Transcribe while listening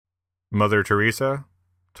Mother Teresa?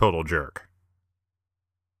 Total jerk.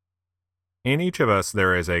 In each of us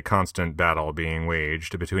there is a constant battle being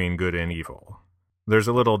waged between good and evil. There's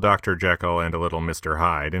a little Dr. Jekyll and a little Mr.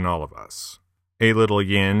 Hyde in all of us. A little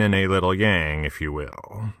yin and a little yang, if you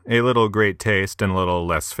will. A little great taste and a little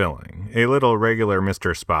less filling. A little regular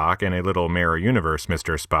Mr. Spock and a little Mirror Universe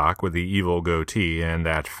Mr. Spock with the evil goatee and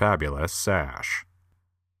that fabulous sash.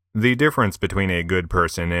 The difference between a good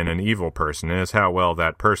person and an evil person is how well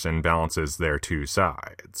that person balances their two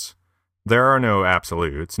sides. There are no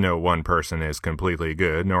absolutes, no one person is completely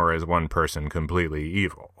good, nor is one person completely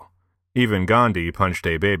evil. Even Gandhi punched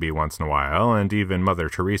a baby once in a while, and even Mother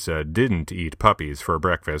Teresa didn't eat puppies for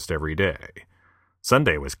breakfast every day.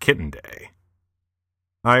 Sunday was kitten day.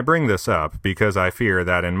 I bring this up because I fear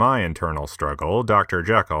that in my internal struggle, Dr.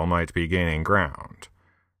 Jekyll might be gaining ground.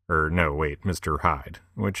 No, wait, Mr. Hyde.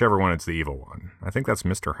 Whichever one is the evil one. I think that's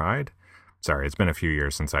Mr. Hyde? Sorry, it's been a few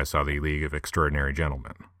years since I saw the League of Extraordinary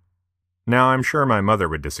Gentlemen. Now, I'm sure my mother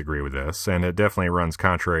would disagree with this, and it definitely runs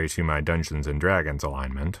contrary to my Dungeons & Dragons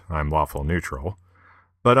alignment. I'm lawful neutral.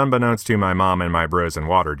 But unbeknownst to my mom and my bros in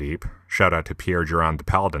Waterdeep, shout out to Pierre Durand de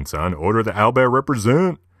Paladinson, order the owlbear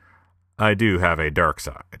represent, I do have a dark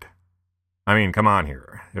side. I mean, come on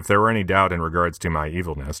here. If there were any doubt in regards to my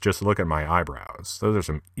evilness, just look at my eyebrows. Those are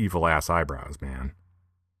some evil-ass eyebrows, man.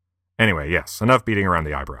 Anyway, yes, enough beating around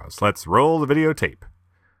the eyebrows. Let's roll the videotape.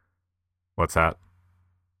 What's that?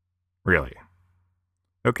 Really?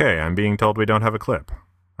 Okay, I'm being told we don't have a clip.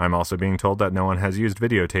 I'm also being told that no one has used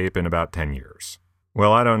videotape in about 10 years.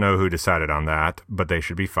 Well, I don't know who decided on that, but they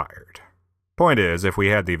should be fired. Point is, if we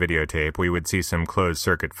had the videotape, we would see some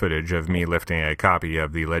closed-circuit footage of me lifting a copy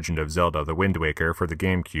of The Legend of Zelda: The Wind Waker for the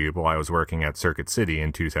GameCube while I was working at Circuit City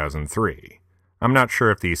in 2003. I'm not sure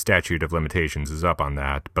if the statute of limitations is up on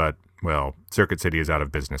that, but, well, Circuit City is out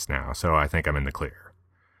of business now, so I think I'm in the clear.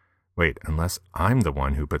 Wait, unless I'm the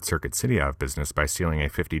one who put Circuit City out of business by stealing a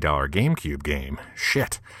 $50 GameCube game.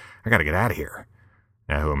 Shit, I gotta get out of here.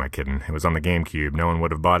 Now, who am I kidding? It was on the GameCube. No one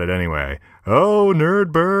would have bought it anyway. Oh,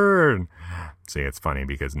 nerd burn! See, it's funny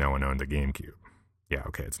because no one owned the GameCube. Yeah,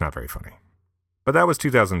 okay, it's not very funny. But that was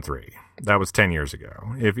 2003. That was 10 years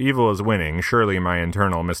ago. If evil is winning, surely my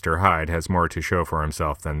internal Mr. Hyde has more to show for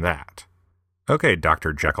himself than that. Okay,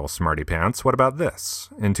 Dr. Jekyll Smarty Pants, what about this?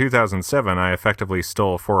 In 2007, I effectively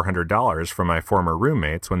stole $400 from my former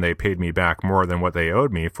roommates when they paid me back more than what they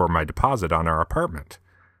owed me for my deposit on our apartment.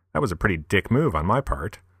 That was a pretty dick move on my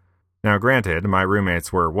part. Now granted, my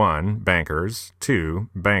roommates were 1, bankers, 2,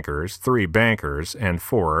 bankers, 3 bankers, and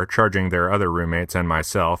 4, charging their other roommates and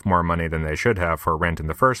myself more money than they should have for rent in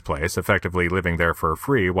the first place, effectively living there for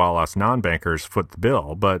free while us non-bankers foot the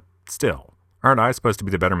bill, but still. Aren't I supposed to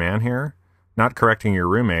be the better man here? Not correcting your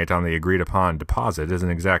roommate on the agreed-upon deposit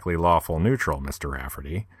isn't exactly lawful neutral, Mr.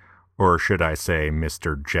 Rafferty. Or should I say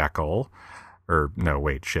Mr. Jekyll?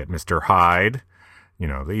 Mr. Hyde. You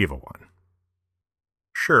know, the evil one.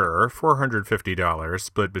 Sure, $450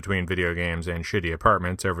 split between video games and shitty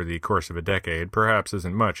apartments over the course of a decade perhaps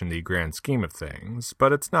isn't much in the grand scheme of things,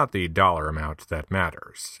 but it's not the dollar amount that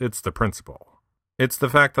matters. It's the principle. It's the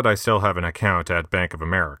fact that I still have an account at Bank of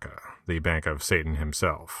America, the bank of Satan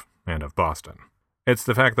himself. And of Boston. It's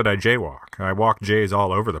the fact that I jaywalk. I walk jays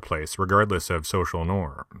all over the place, regardless of social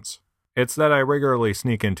norms. It's that I regularly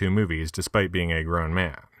sneak into movies despite being a grown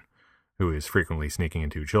man, who is frequently sneaking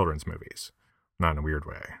into children's movies. Not in a weird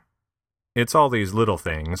way. It's all these little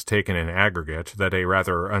things, taken in aggregate, that a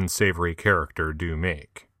rather unsavory character do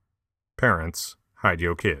make. Parents, hide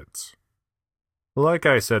yo kids. Like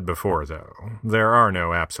I said before, though, there are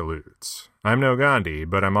no absolutes. I'm no Gandhi,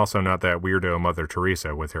 but I'm also not that weirdo Mother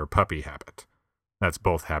Teresa with her puppy habit. That's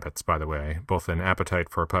both habits, by the way, both an appetite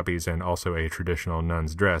for puppies and also a traditional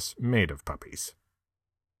nun's dress made of puppies.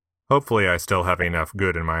 Hopefully I still have enough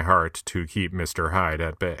good in my heart to keep Mr. Hyde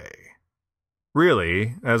at bay.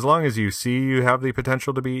 Really, as long as you see you have the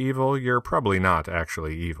potential to be evil, you're probably not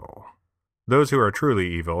actually evil. Those who are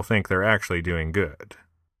truly evil think they're actually doing good.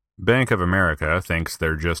 Bank of America thinks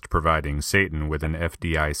they're just providing Satan with an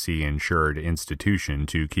FDIC-insured institution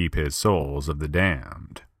to keep his souls of the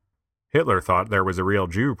damned. Hitler thought there was a real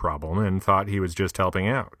Jew problem and thought he was just helping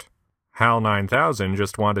out. HAL 9000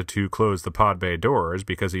 just wanted to close the pod bay doors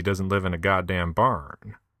because he doesn't live in a goddamn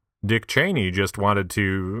barn. Dick Cheney just wanted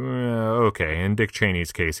to... in Dick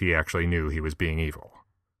Cheney's case, he actually knew he was being evil.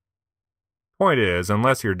 Point is,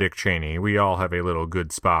 unless you're Dick Cheney, we all have a little good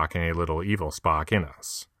Spock and a little evil Spock in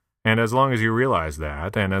us. And as long as you realize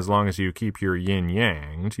that, and as long as you keep your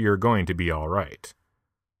yin-yanged, you're going to be alright.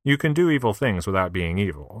 You can do evil things without being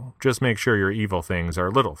evil. Just make sure your evil things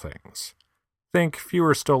are little things. Think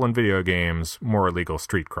fewer stolen video games, more illegal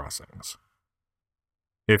street crossings.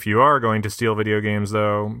 If you are going to steal video games,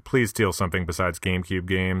 though, please steal something besides GameCube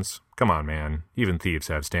games. Come on, man. Even thieves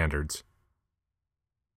have standards.